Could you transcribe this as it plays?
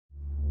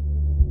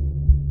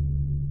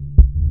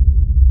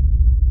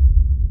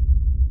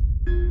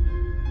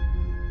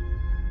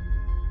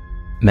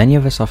Many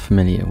of us are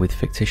familiar with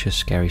fictitious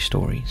scary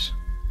stories,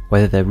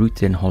 whether they're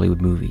rooted in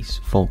Hollywood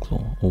movies,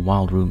 folklore, or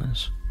wild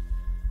rumors.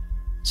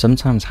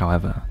 Sometimes,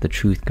 however, the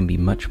truth can be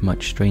much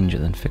stranger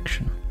than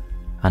fiction,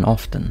 and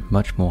often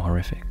much more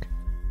horrific.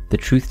 The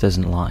truth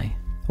doesn't lie,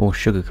 or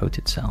sugarcoat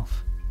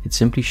itself. It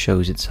simply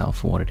shows itself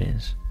for what it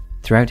is.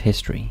 Throughout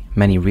history,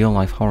 many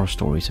real-life horror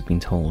stories have been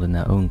told in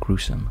their own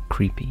gruesome,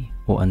 creepy,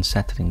 or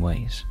unsettling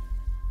ways.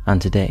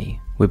 And today,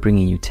 we're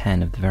bringing you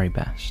 10 of the very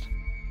best.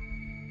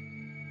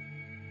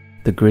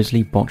 The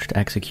grisly botched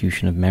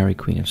execution of Mary,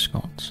 Queen of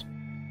Scots.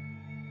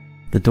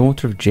 The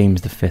daughter of James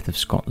V of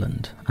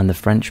Scotland and the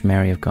French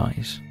Mary of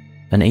Guise,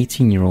 an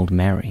 18-year-old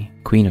Mary,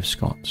 Queen of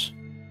Scots,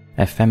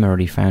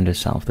 ephemerally found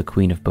herself the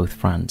Queen of both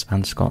France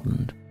and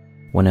Scotland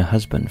when her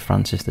husband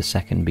Francis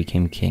II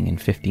became king in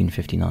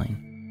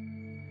 1559.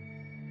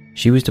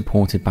 She was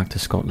deported back to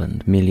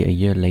Scotland merely a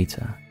year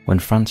later when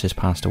Francis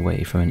passed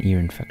away from an ear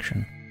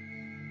infection.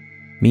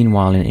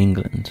 Meanwhile in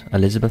England,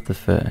 Elizabeth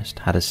I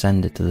had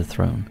ascended to the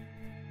throne,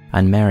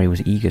 and Mary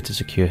was eager to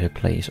secure her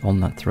place on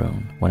that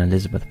throne when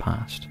Elizabeth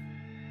passed.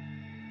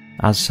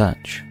 As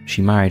such,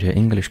 she married her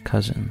English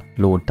cousin,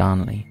 Lord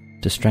Darnley,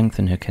 to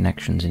strengthen her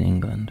connections in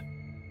England.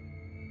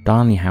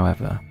 Darnley,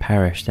 however,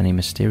 perished in a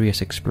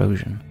mysterious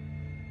explosion,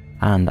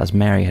 and as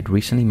Mary had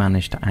recently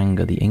managed to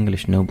anger the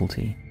English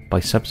nobility by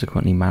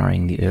subsequently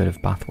marrying the Earl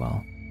of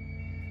Bathwell,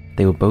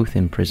 they were both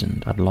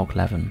imprisoned at Loch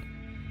Leven.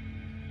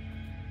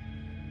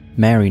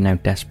 Mary, now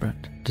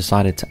desperate,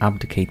 decided to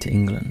abdicate to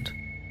England.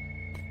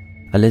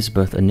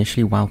 Elizabeth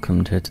initially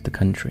welcomed her to the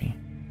country,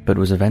 but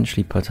was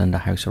eventually put under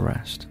house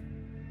arrest,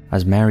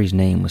 as Mary's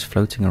name was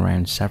floating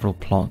around several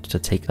plots to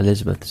take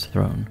Elizabeth's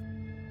throne.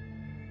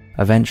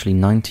 Eventually,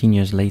 19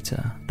 years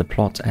later, the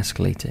plots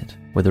escalated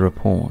with a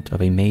report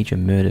of a major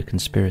murder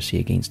conspiracy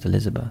against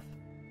Elizabeth,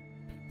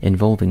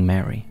 involving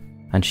Mary,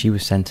 and she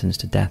was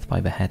sentenced to death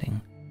by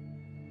beheading.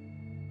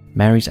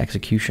 Mary's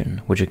execution,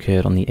 which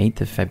occurred on the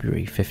 8th of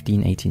February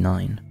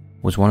 1589,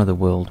 was one the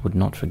world would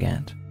not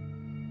forget.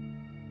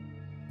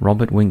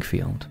 Robert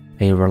Wingfield,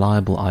 a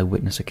reliable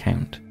eyewitness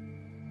account,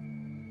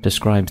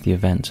 describes the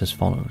events as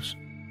follows.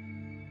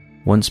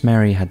 Once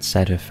Mary had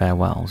said her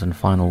farewells and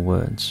final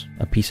words,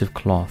 a piece of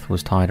cloth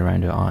was tied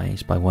around her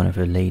eyes by one of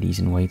her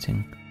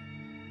ladies-in-waiting.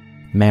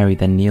 Mary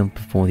then kneeled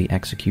before the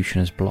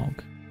executioner's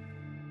block,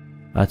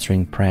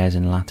 uttering prayers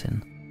in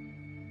Latin.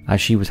 As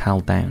she was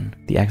held down,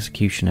 the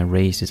executioner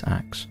raised his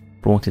axe,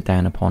 brought it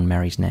down upon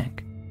Mary's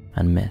neck,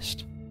 and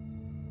missed.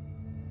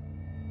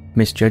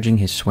 Misjudging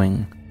his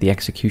swing, the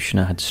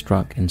executioner had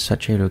struck in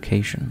such a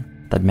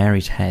location that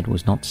Mary's head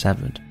was not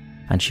severed,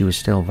 and she was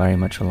still very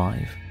much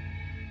alive.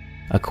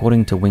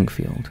 According to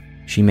Wingfield,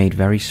 she made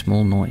very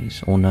small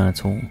noise or none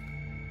at all,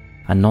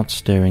 and not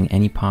stirring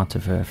any part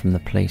of her from the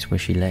place where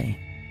she lay.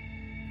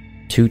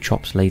 2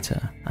 chops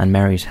later, and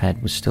Mary's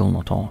head was still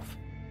not off.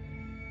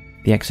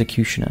 The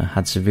executioner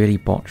had severely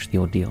botched the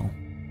ordeal.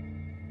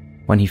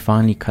 When he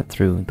finally cut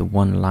through the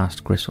one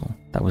last gristle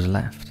that was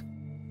left,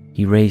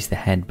 he raised the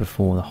head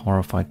before the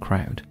horrified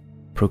crowd,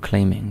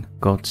 proclaiming,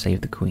 "God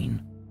save the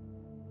Queen."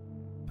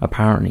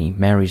 Apparently,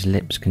 Mary's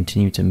lips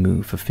continued to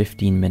move for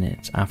 15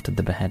 minutes after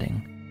the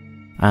beheading,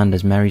 and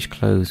as Mary's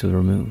clothes were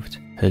removed,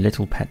 her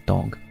little pet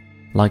dog,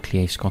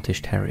 likely a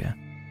Scottish Terrier,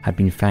 had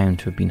been found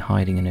to have been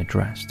hiding in her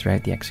dress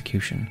throughout the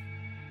execution.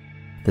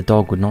 The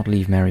dog would not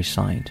leave Mary's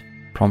side,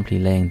 promptly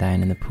laying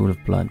down in the pool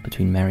of blood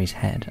between Mary's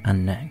head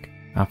and neck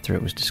after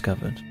it was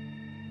discovered.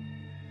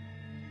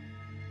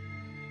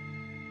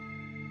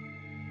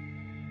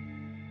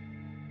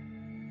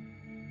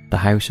 The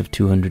House of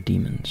 200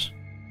 Demons.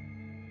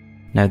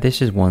 Now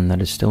this is one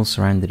that is still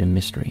surrounded in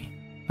mystery,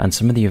 and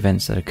some of the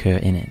events that occur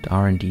in it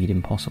are indeed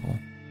impossible,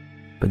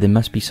 but there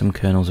must be some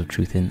kernels of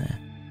truth in there,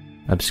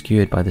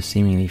 obscured by the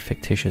seemingly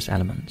fictitious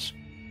elements.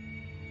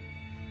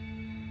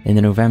 In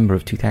the November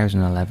of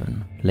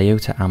 2011,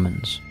 Leota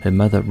Ammons, her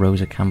mother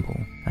Rosa Campbell,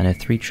 and her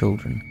 3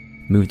 children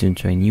moved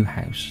into a new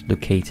house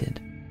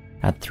located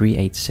at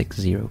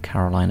 3860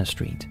 Carolina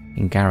Street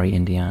in Gary,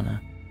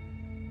 Indiana.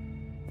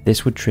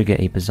 This would trigger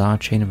a bizarre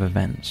chain of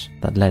events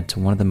that led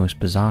to one of the most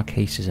bizarre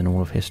cases in all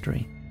of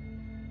history.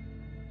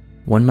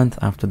 1 month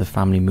after the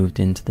family moved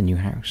into the new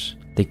house,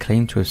 they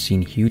claimed to have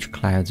seen huge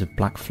clouds of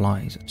black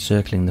flies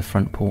circling the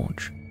front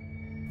porch,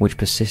 which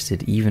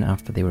persisted even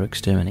after they were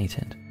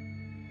exterminated.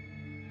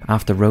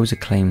 After Rosa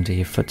claimed to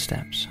hear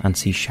footsteps and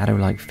see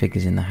shadow-like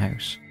figures in the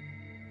house,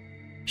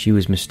 she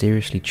was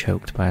mysteriously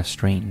choked by a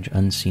strange,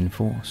 unseen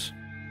force.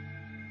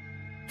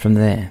 From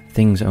there,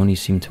 things only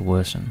seemed to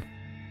worsen.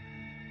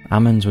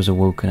 Ammons was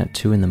awoken at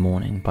 2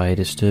 a.m. by a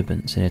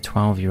disturbance in her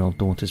 12-year-old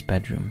daughter's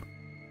bedroom.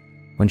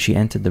 When she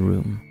entered the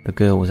room, the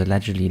girl was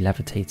allegedly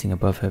levitating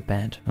above her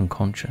bed,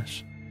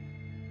 unconscious.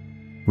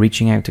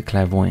 Reaching out to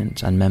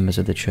clairvoyants and members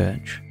of the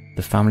church,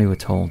 the family were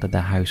told that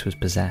their house was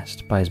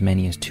possessed by as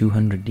many as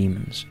 200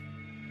 demons,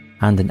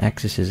 and an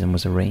exorcism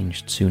was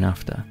arranged soon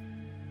after.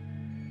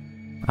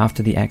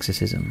 After the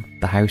exorcism,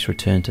 the house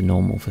returned to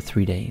normal for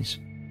 3 days,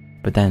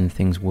 but then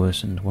things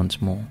worsened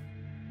once more.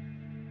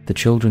 The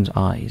children's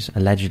eyes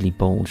allegedly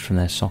bulged from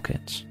their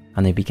sockets,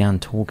 and they began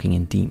talking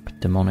in deep,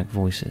 demonic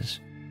voices.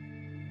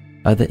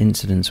 Other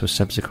incidents were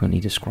subsequently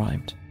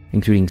described,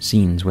 including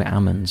scenes where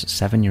Ammon's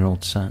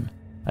 7-year-old son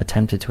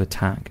attempted to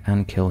attack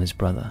and kill his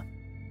brother,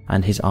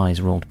 and his eyes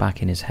rolled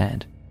back in his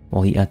head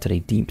while he uttered a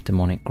deep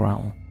demonic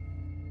growl.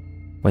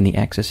 When the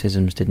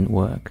exorcisms didn't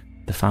work,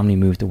 the family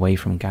moved away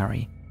from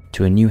Gary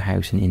to a new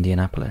house in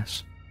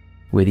Indianapolis,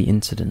 where the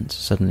incidents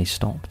suddenly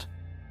stopped.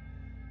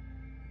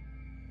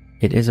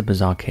 It is a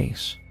bizarre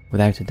case,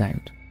 without a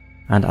doubt,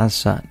 and as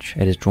such,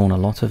 it has drawn a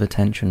lot of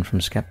attention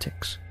from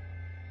skeptics.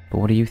 But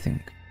what do you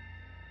think?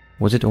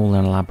 Was it all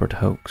an elaborate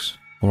hoax,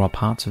 or are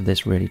parts of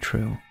this really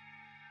true?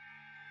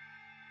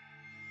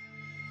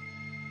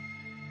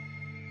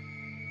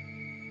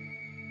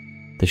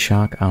 The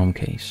shark arm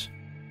case.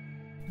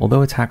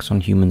 Although attacks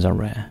on humans are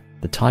rare,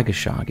 the tiger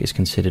shark is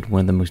considered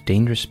one of the most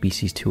dangerous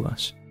species to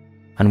us,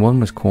 and one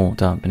was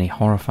caught up in a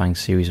horrifying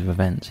series of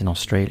events in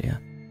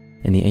Australia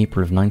in the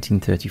April of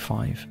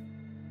 1935.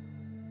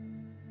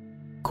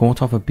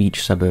 Caught off a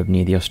beach suburb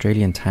near the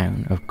Australian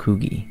town of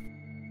Coogee,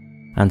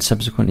 and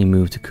subsequently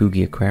moved to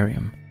Coogee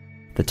Aquarium,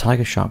 the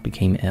tiger shark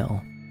became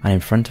ill and in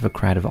front of a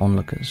crowd of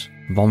onlookers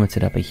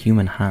vomited up a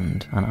human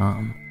hand and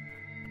arm,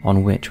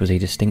 on which was a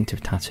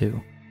distinctive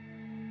tattoo.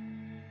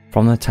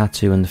 From the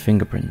tattoo and the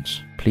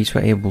fingerprints, police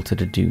were able to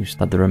deduce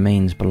that the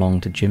remains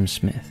belonged to Jim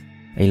Smith,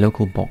 a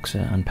local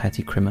boxer and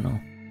petty criminal.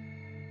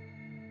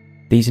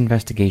 These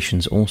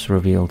investigations also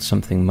revealed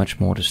something much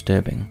more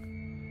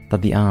disturbing,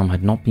 that the arm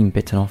had not been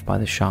bitten off by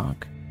the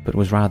shark, but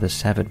was rather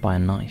severed by a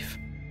knife.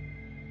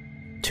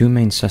 Two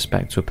main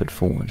suspects were put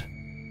forward: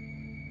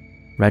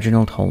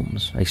 Reginald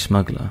Holmes, a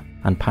smuggler,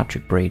 and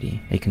Patrick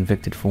Brady, a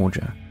convicted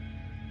forger.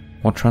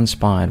 What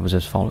transpired was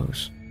as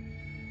follows.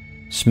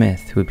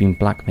 Smith, who had been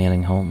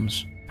blackmailing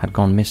Holmes, had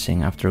gone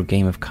missing after a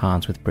game of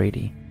cards with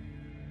Brady.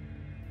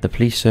 The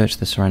police searched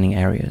the surrounding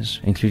areas,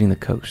 including the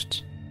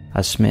coasts,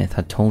 as Smith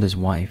had told his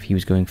wife he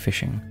was going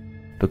fishing,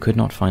 but could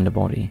not find a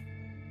body.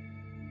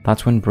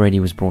 That's when Brady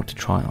was brought to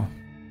trial.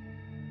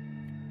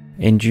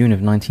 In June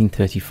of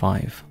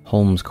 1935,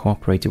 Holmes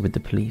cooperated with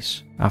the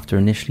police after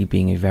initially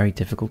being a very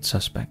difficult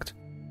suspect.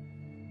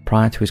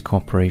 Prior to his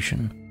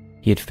cooperation,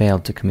 he had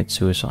failed to commit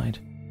suicide,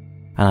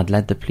 and had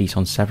led the police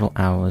on several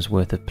hours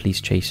worth of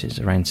police chases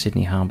around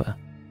Sydney Harbour.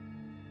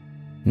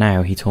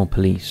 Now he told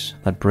police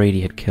that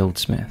Brady had killed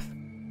Smith,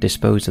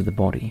 disposed of the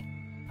body,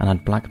 and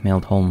had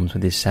blackmailed Holmes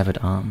with his severed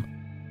arm,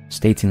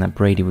 stating that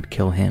Brady would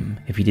kill him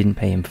if he didn't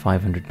pay him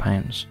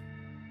 £500.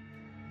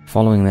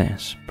 Following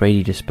this,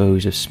 Brady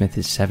disposed of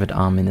Smith's severed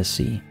arm in the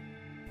sea,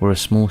 where a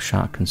small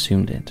shark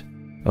consumed it,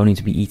 only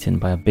to be eaten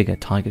by a bigger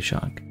tiger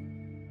shark,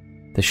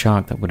 the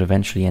shark that would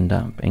eventually end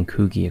up in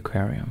Coogee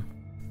Aquarium.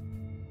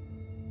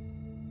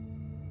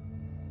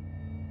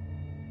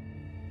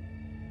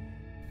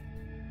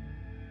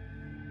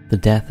 The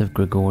death of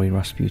Grigory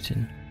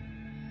Rasputin.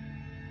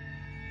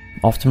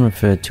 Often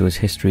referred to as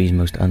history's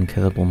most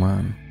unkillable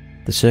man,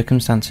 the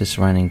circumstances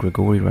surrounding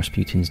Grigory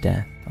Rasputin's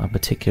death are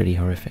particularly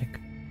horrific.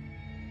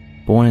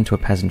 Born into a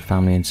peasant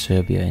family in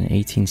Serbia in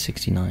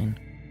 1869,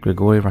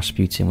 Grigory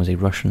Rasputin was a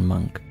Russian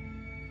monk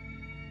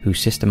who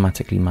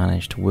systematically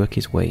managed to work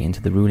his way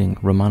into the ruling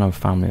Romanov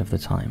family of the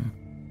time.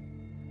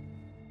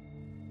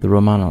 The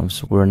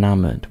Romanovs were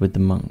enamored with the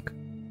monk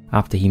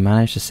after he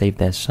managed to save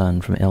their son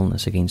from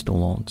illness against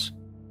all odds,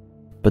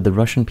 but the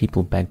Russian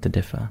people begged to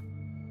differ.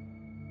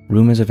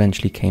 Rumors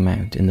eventually came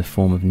out in the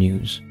form of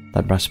news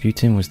that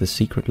Rasputin was the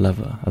secret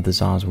lover of the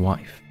Tsar's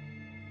wife,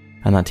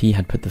 and that he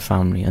had put the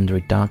family under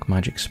a dark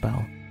magic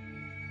spell.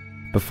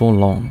 Before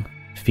long,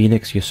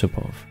 Felix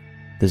Yusupov,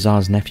 the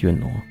Tsar's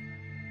nephew-in-law,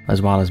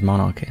 as well as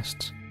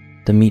monarchists,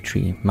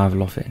 Dmitry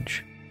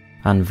Mavlovich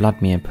and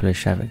Vladimir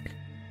Pulishevich,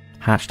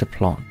 hatched a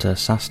plot to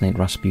assassinate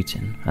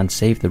Rasputin and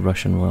save the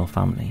Russian royal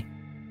family.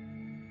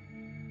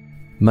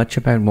 Much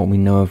about what we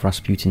know of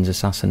Rasputin's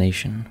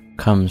assassination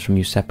comes from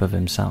Yusupov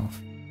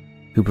himself,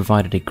 who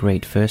provided a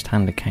great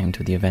first-hand account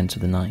of the events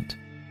of the night.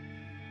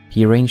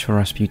 He arranged for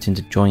Rasputin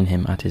to join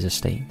him at his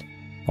estate,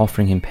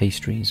 offering him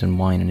pastries and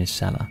wine in his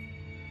cellar.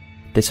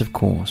 This, of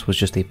course, was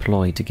just a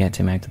ploy to get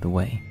him out of the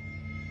way.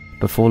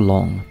 Before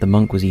long, the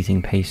monk was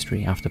eating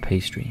pastry after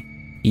pastry,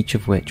 each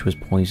of which was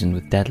poisoned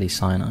with deadly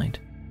cyanide.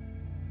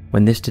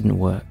 When this didn't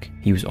work,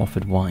 he was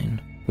offered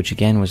wine, which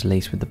again was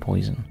laced with the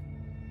poison,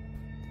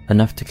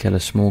 enough to kill a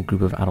small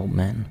group of adult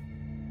men.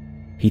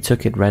 He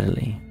took it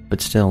readily,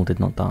 but still did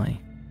not die.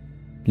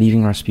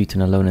 Leaving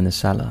Rasputin alone in the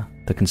cellar,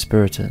 the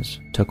conspirators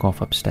took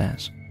off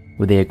upstairs,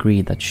 where they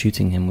agreed that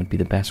shooting him would be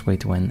the best way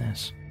to end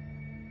this.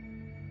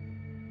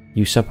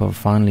 Yusupov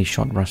finally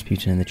shot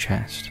Rasputin in the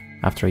chest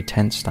after a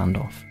tense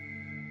standoff,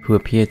 who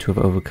appeared to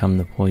have overcome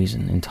the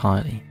poison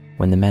entirely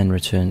when the men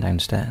returned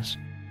downstairs.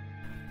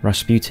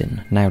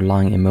 Rasputin, now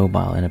lying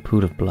immobile in a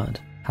pool of blood,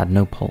 had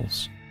no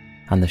pulse,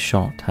 and the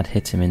shot had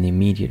hit him in the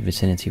immediate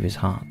vicinity of his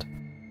heart.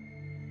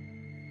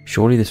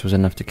 Surely this was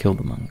enough to kill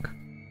the monk.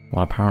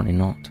 Well, apparently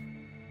not.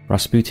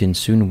 Rasputin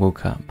soon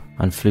woke up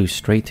and flew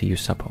straight to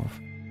Yusupov,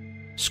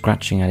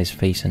 scratching at his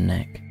face and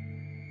neck.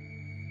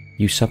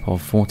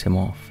 Yusupov fought him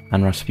off,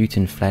 and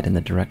Rasputin fled in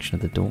the direction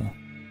of the door.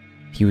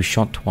 He was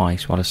shot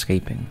twice while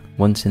escaping,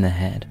 once in the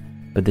head,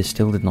 but this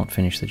still did not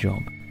finish the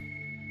job.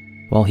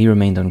 While he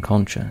remained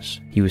unconscious,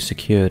 he was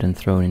secured and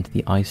thrown into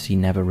the icy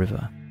Neva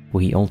River,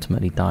 where he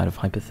ultimately died of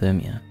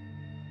hypothermia.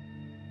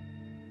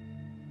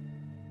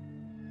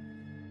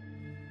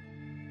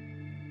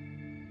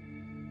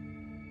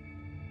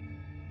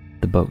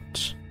 The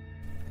boats.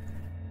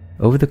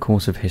 Over the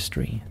course of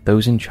history,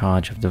 those in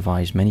charge have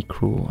devised many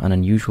cruel and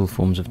unusual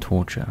forms of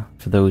torture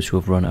for those who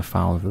have run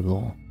afoul of the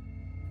law.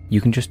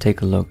 You can just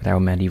take a look at our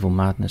Medieval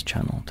Madness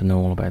channel to know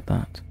all about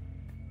that.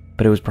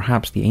 But it was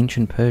perhaps the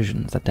ancient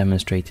Persians that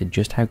demonstrated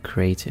just how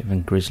creative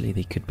and grisly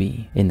they could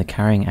be in the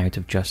carrying out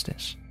of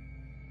justice.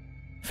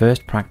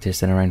 First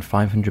practiced in around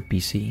 500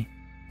 BC,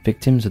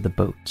 victims of the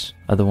boats,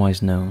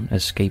 otherwise known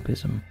as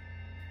scapism,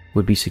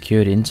 would be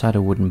secured inside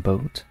a wooden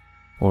boat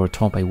or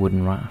atop a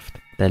wooden raft,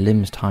 their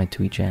limbs tied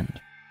to each end.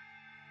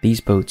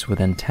 These boats were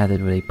then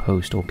tethered with a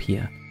post or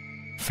pier,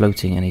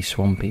 floating in a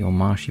swampy or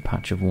marshy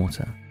patch of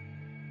water.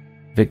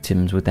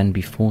 Victims would then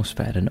be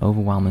force-fed an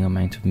overwhelming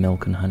amount of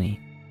milk and honey,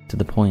 to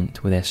the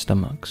point where their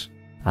stomachs,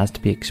 as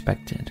to be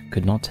expected,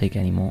 could not take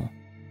any more,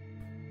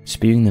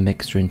 spewing the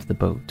mixture into the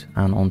boat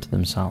and onto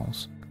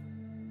themselves.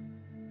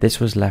 This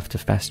was left to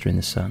fester in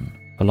the sun,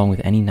 along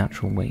with any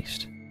natural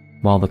waste,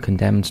 while the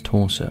condemned's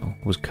torso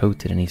was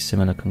coated in a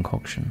similar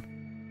concoction.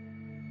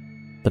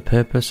 The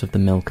purpose of the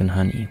milk and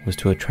honey was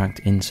to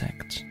attract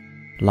insects,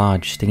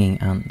 large stinging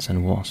ants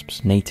and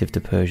wasps native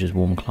to Persia's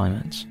warm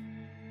climates.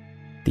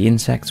 The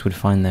insects would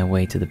find their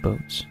way to the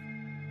boats,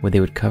 where they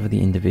would cover the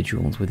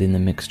individuals within the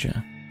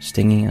mixture,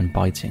 stinging and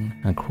biting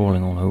and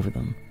crawling all over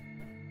them.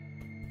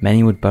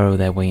 Many would burrow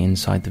their way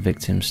inside the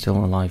victims'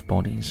 still alive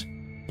bodies,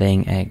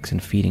 laying eggs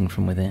and feeding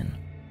from within.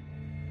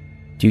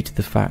 Due to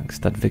the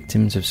fact that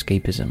victims of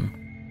scapism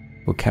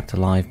were kept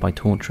alive by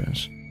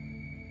torturers,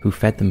 who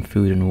fed them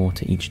food and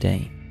water each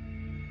day,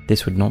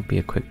 this would not be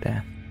a quick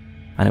death,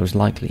 and it was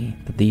likely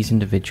that these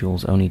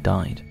individuals only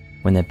died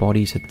when their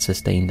bodies had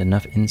sustained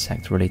enough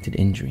insect-related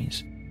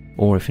injuries,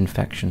 or if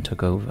infection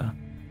took over.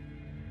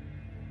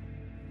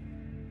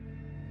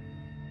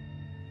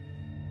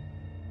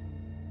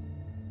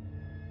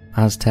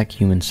 Aztec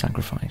human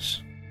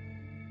sacrifice.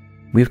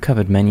 We've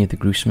covered many of the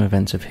gruesome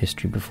events of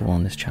history before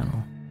on this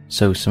channel,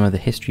 so some of the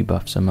history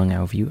buffs among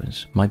our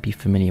viewers might be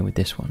familiar with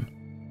this one.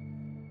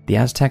 The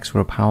Aztecs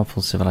were a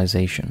powerful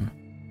civilization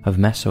of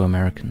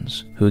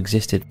Mesoamericans who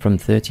existed from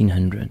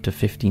 1300 to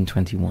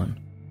 1521,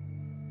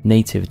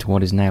 native to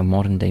what is now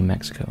modern-day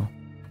Mexico.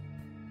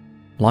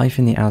 Life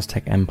in the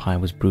Aztec Empire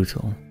was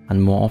brutal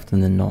and more often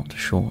than not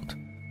short.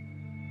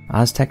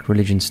 Aztec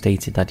religion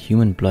stated that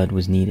human blood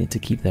was needed to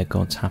keep their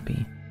gods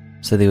happy,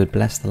 so they would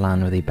bless the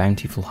land with a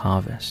bountiful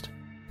harvest,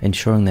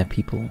 ensuring their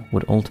people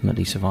would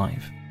ultimately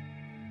survive.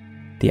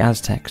 The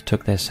Aztecs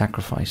took their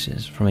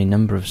sacrifices from a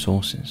number of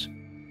sources.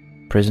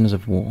 Prisoners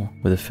of war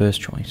were the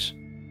first choice,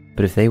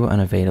 but if they were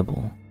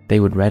unavailable, they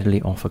would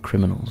readily offer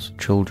criminals,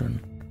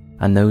 children,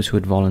 and those who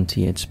had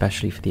volunteered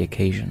specially for the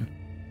occasion.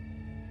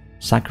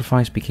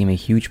 Sacrifice became a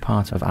huge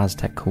part of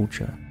Aztec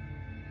culture.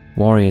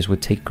 Warriors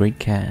would take great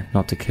care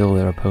not to kill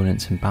their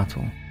opponents in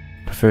battle,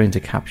 preferring to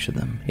capture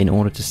them in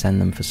order to send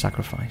them for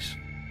sacrifice,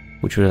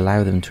 which would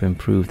allow them to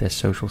improve their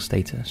social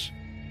status.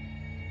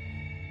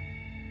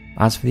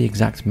 As for the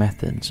exact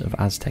methods of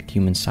Aztec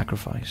human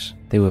sacrifice,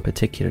 they were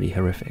particularly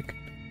horrific.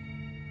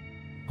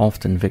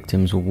 Often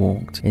victims were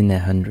walked in their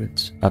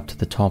hundreds up to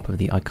the top of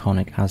the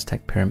iconic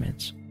Aztec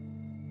pyramids.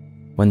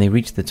 When they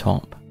reached the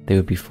top, they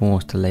would be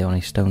forced to lay on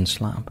a stone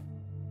slab,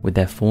 with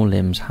their 4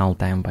 limbs held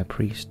down by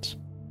priests.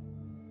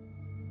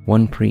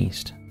 One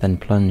priest then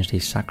plunged a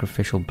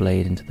sacrificial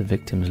blade into the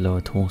victim's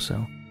lower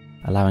torso,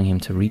 allowing him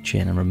to reach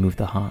in and remove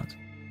the heart.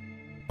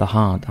 The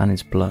heart and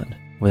its blood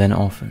were then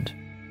offered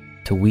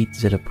to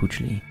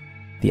Huitzilopochtli,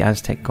 the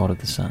Aztec god of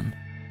the sun,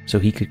 so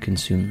he could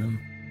consume them.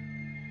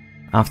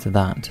 After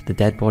that, the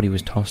dead body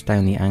was tossed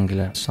down the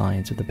angular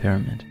sides of the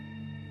pyramid,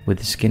 where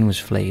the skin was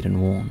flayed and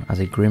worn as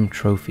a grim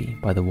trophy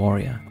by the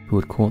warrior who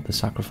had caught the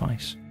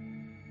sacrifice.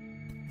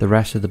 The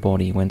rest of the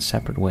body went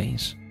separate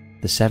ways.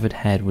 The severed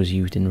head was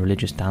used in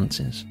religious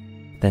dances,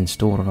 then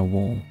stored on a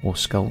wall or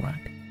skull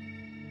rack.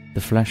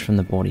 The flesh from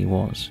the body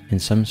was, in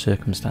some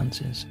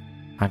circumstances,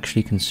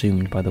 actually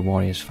consumed by the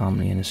warrior's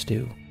family in a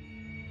stew.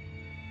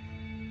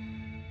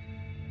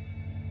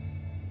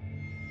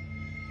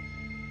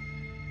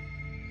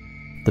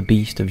 The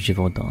Beast of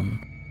Gévaudan.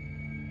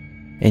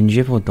 In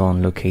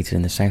Gévaudan, located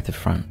in the south of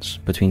France,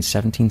 between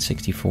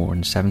 1764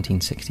 and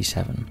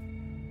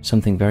 1767,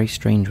 something very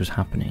strange was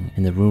happening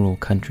in the rural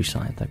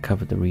countryside that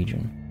covered the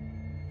region.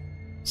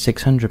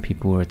 600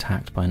 people were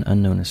attacked by an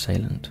unknown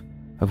assailant,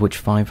 of which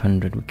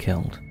 500 were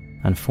killed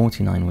and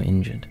 49 were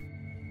injured.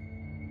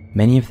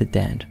 Many of the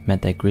dead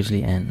met their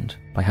grisly end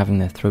by having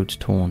their throats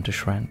torn to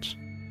shreds,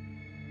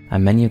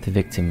 and many of the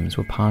victims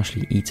were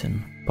partially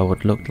eaten by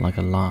what looked like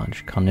a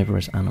large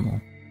carnivorous animal.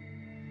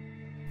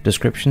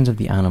 Descriptions of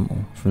the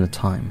animal from the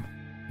time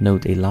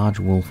note a large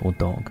wolf or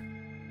dog,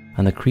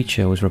 and the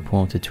creature was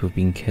reported to have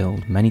been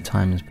killed many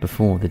times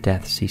before the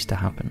death ceased to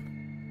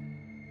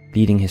happen.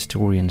 leading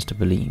historians to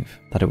believe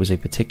that it was a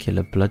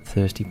particular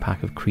bloodthirsty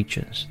pack of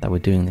creatures that were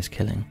doing this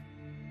killing.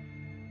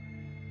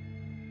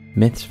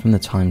 Myths from the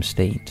time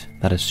state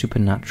that a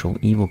supernatural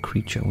evil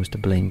creature was to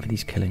blame for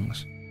these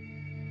killings,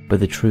 but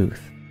the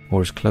truth,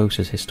 or as close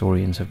as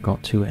historians have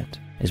got to it,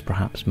 is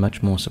perhaps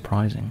much more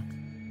surprising.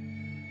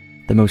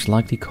 The most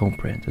likely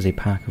culprit is a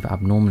pack of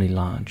abnormally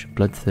large,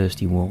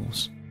 bloodthirsty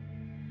wolves,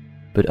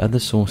 but other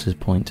sources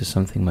point to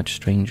something much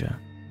stranger,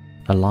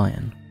 a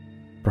lion,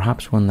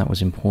 perhaps one that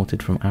was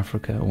imported from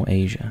Africa or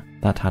Asia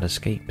that had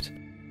escaped.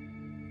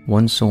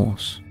 One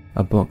source,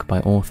 a book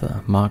by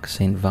author Mark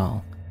St.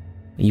 Val,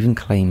 even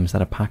claims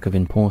that a pack of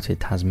imported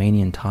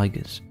Tasmanian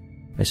tigers,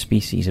 a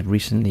species of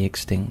recently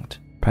extinct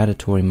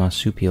predatory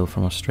marsupial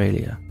from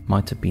Australia,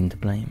 might have been to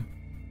blame.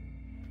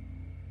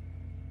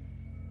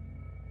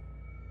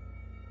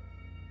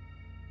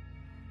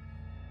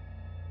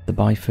 The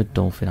Byford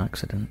Dolphin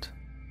Accident.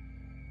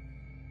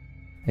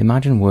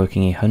 Imagine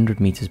working 100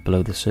 meters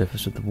below the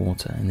surface of the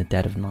water in the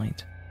dead of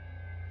night.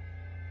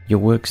 Your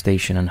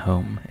workstation and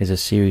home is a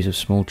series of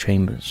small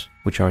chambers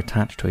which are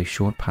attached to a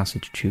short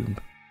passage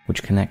tube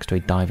which connects to a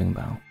diving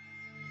bell.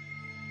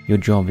 Your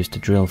job is to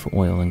drill for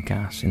oil and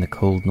gas in the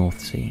cold North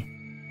Sea,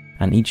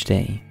 and each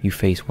day you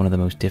face one of the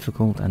most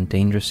difficult and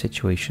dangerous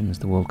situations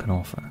the world can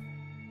offer.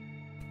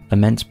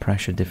 Immense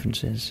pressure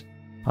differences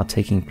are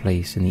taking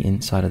place in the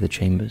inside of the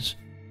chambers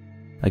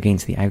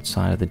against the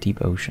outside of the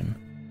deep ocean,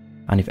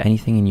 and if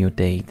anything in your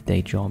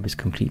day-to-day job is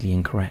completely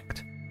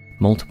incorrect,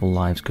 multiple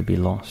lives could be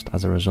lost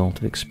as a result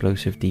of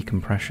explosive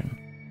decompression.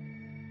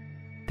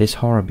 This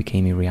horror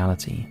became a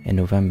reality in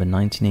November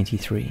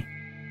 1983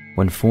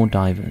 when 4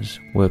 divers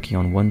working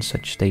on one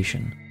such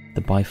station,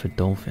 the Byford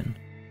Dolphin,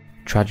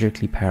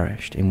 tragically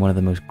perished in one of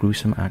the most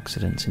gruesome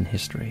accidents in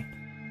history.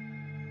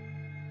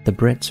 The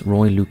Brits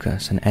Roy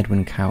Lucas and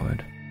Edwin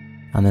Coward,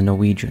 and the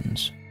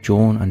Norwegians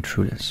Jorn and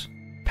Trulis,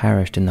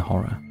 perished in the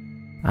horror,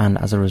 and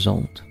as a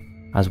result,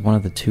 as one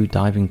of the 2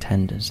 diving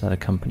tenders that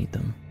accompanied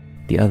them,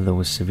 the other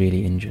was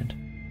severely injured.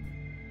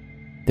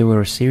 There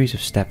were a series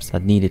of steps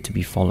that needed to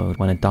be followed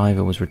when a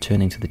diver was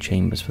returning to the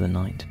chambers for the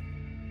night.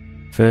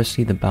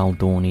 Firstly, the bell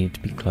door needed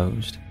to be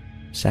closed.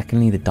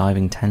 Secondly, the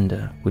diving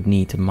tender would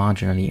need to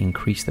marginally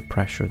increase the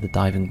pressure of the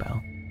diving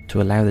bell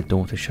to allow the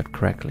door to shut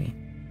correctly.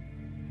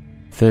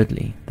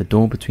 Thirdly, the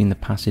door between the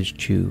passage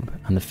tube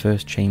and the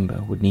first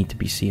chamber would need to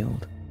be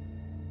sealed.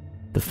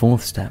 The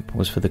 4th step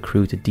was for the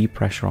crew to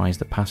depressurize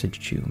the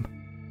passage tube,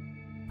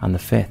 and the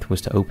 5th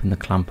was to open the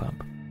clamp up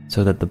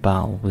so that the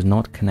bell was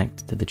not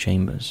connected to the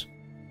chambers.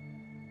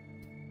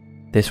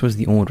 This was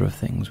the order of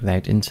things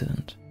without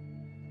incident,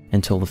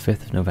 until the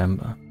 5th of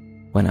November,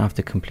 when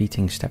after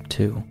completing step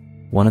 2,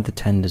 one of the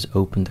tenders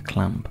opened the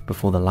clamp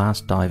before the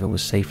last diver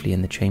was safely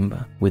in the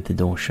chamber with the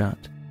door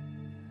shut.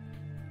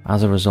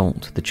 As a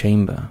result, the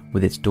chamber,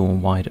 with its door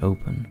wide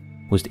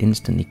open, was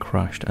instantly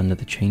crushed under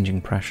the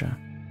changing pressure,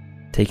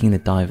 taking the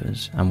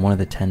divers and one of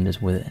the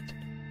tenders with it.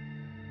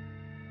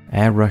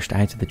 Air rushed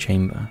out of the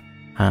chamber,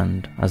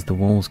 and, as the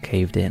walls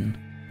caved in,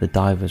 the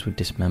divers were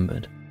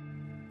dismembered,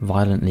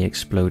 violently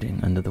exploding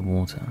under the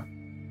water.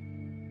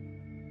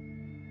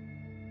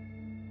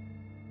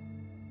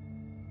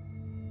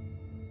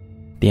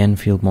 The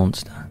Enfield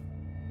Monster.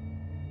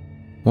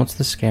 What's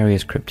the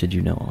scariest cryptid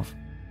you know of?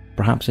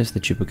 Perhaps it's the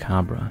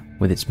Chupacabra,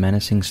 with its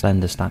menacing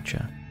slender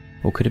stature,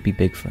 or could it be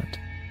Bigfoot?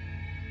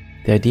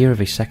 The idea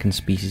of a second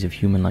species of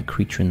human-like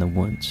creature in the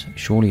woods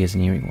surely is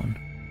an eerie one.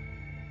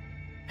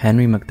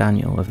 Henry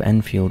McDaniel of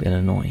Enfield,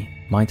 Illinois,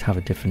 might have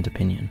a different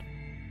opinion.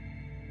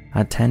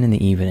 At 10 in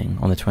the evening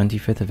on the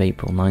 25th of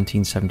April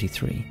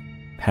 1973,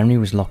 Henry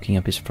was locking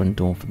up his front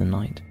door for the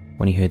night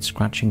when he heard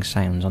scratching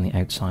sounds on the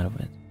outside of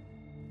it.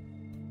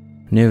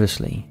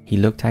 Nervously, he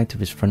looked out of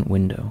his front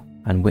window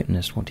and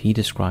witnessed what he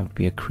described to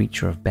be a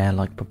creature of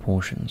bear-like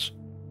proportions.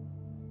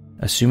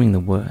 Assuming the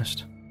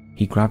worst,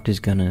 he grabbed his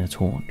gun and a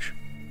torch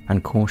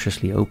and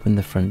cautiously opened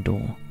the front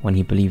door when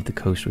he believed the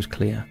coast was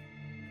clear.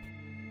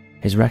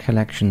 His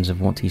recollections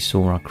of what he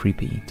saw are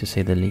creepy, to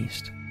say the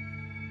least.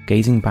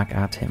 Gazing back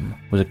at him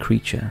was a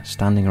creature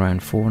standing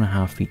around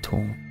 4.5 feet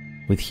tall,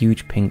 with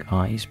huge pink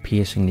eyes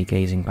piercingly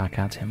gazing back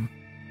at him.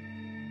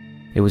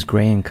 It was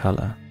grey in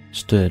colour,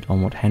 stood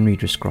on what Henry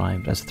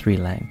described as 3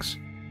 legs,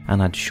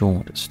 and had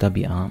short,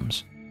 stubby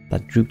arms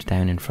that drooped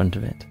down in front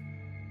of it.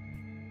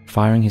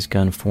 Firing his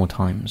gun 4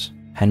 times,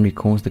 Henry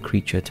caused the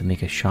creature to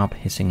make a sharp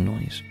hissing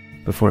noise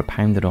before it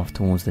pounded off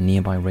towards the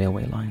nearby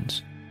railway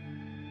lines.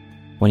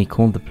 When he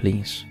called the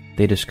police,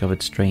 they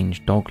discovered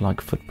strange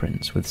dog-like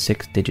footprints with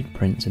 6-digit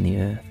prints in the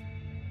earth,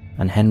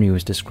 and Henry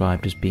was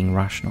described as being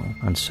rational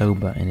and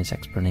sober in his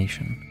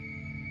explanation.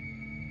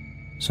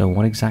 So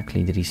what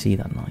exactly did he see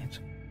that night?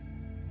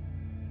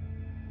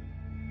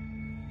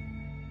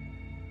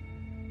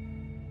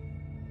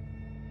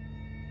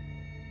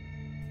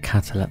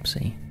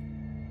 Catalepsy.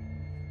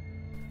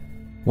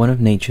 One of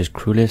nature's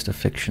cruelest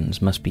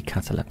afflictions must be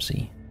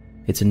catalepsy.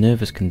 It's a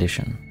nervous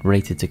condition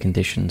related to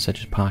conditions such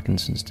as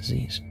Parkinson's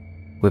disease,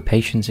 where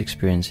patients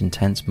experience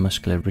intense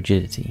muscular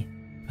rigidity,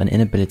 an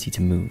inability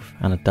to move,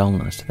 and a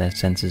dullness to their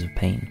senses of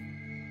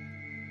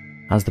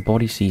pain. As the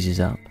body seizes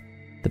up,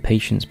 the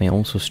patients may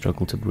also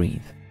struggle to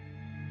breathe.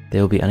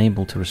 They will be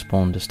unable to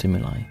respond to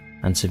stimuli,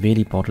 and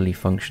severely bodily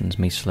functions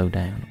may slow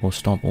down or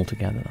stop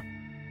altogether.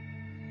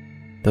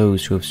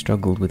 Those who have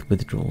struggled with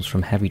withdrawals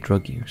from heavy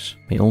drug use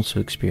may also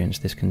experience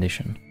this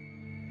condition.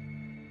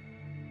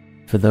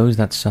 For those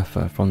that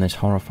suffer from this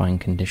horrifying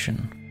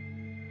condition,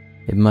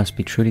 it must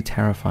be truly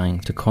terrifying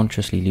to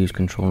consciously lose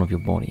control of your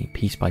body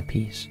piece by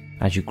piece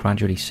as you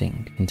gradually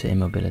sink into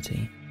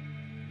immobility.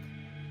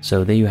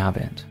 So there you have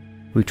it.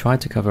 We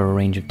tried to cover a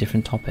range of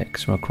different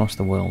topics from across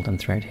the world and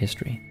throughout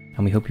history,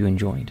 and we hope you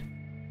enjoyed.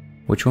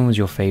 Which one was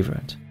your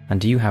favourite, and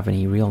do you have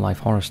any real-life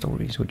horror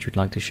stories which you'd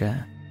like to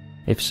share?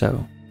 If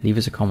so, leave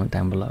us a comment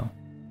down below.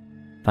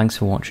 Thanks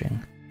for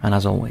watching, and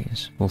as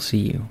always, we'll see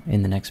you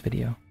in the next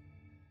video.